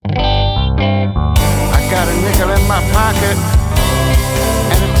my pocket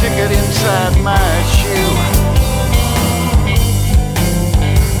and a ticket inside my shoe.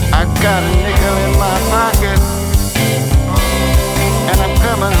 I got a nickel in my pocket and I'm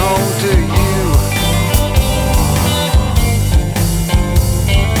coming home to you.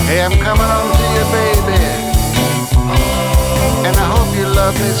 Hey, I'm coming home to you, baby, and I hope you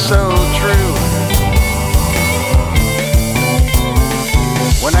love me so true.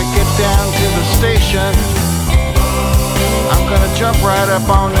 When I get down to the station, I'm gonna jump right up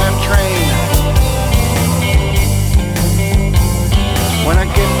on that train. When I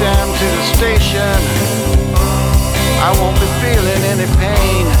get down to the station, I won't be feeling any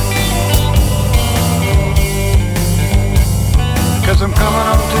pain, 'cause I'm coming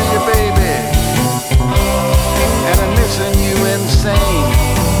home to you, baby, and I'm missing you insane.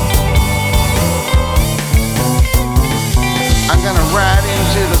 I'm gonna ride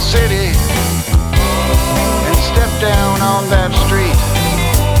into the city and step down on that street.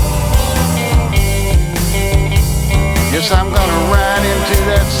 Yes, I'm gonna ride into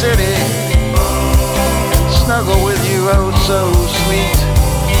that city and snuggle with you, oh so sweet.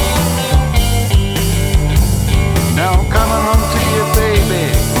 Now I'm coming home to you, baby,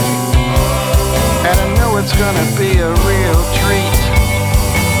 and I know it's gonna be a real treat.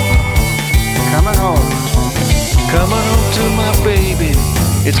 Coming home to my baby,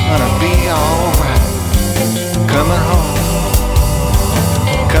 it's gonna be alright. Coming home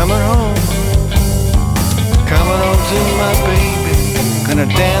to my baby, gonna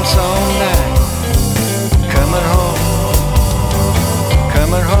dance all night. Coming home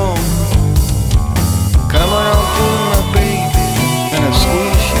to my baby, gonna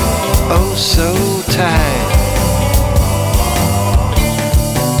squeeze you oh so tight.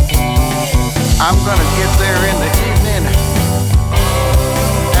 I'm gonna get there in the evening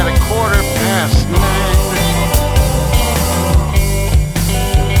at 9:15.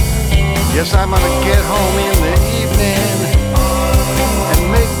 Yes, I'm gonna get home in the evening and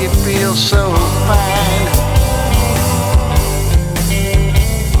make you feel so fine.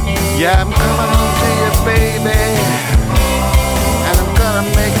 Yeah, I'm coming home